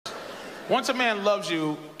Once a man loves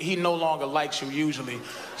you, he no longer likes you usually.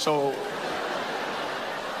 So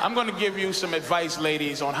I'm gonna give you some advice,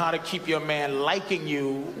 ladies, on how to keep your man liking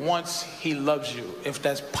you once he loves you, if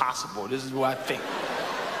that's possible. This is what I think.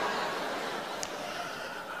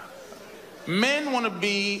 Men want to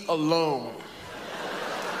be alone,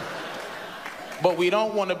 but we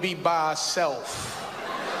don't want to be by ourselves.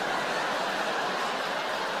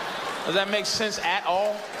 Does that make sense at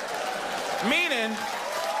all? Meaning,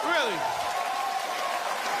 really,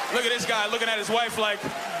 look at this guy looking at his wife like,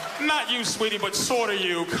 not you, sweetie, but sort of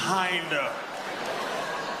you, kinda.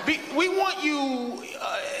 We want you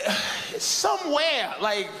somewhere,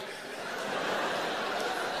 like,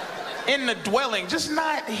 in the dwelling, just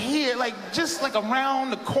not here, like, just like around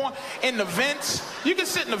the corner, in the vents. You can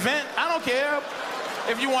sit in the vent, I don't care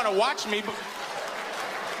if you want to watch me, but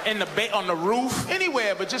in the on the roof,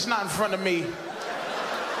 anywhere, but just not in front of me,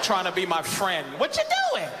 trying to be my friend. What you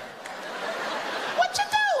doing? What you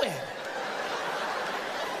doing?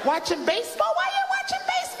 Watching baseball? Why you watching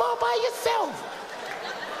baseball by yourself?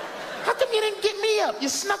 How come you didn't get me up? You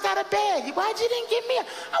snuck out of bed. Why'd you didn't get me up?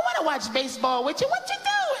 I want to watch baseball with you. What you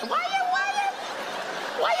doing? Why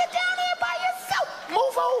you down here by yourself?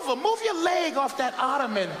 Move over. Move your leg off that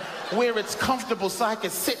ottoman where it's comfortable so I can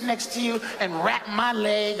sit next to you and wrap my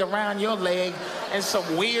leg around your leg and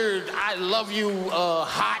some weird I love you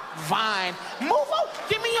hot vine. Move over.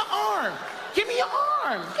 Give me your arm. Give me your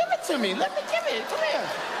arm. Give it to me. Let me give it. Come here.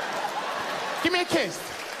 Give me a kiss.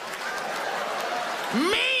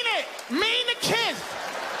 Mean it. Mean the kiss.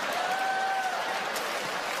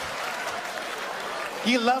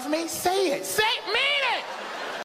 You love me? Say it. Say it.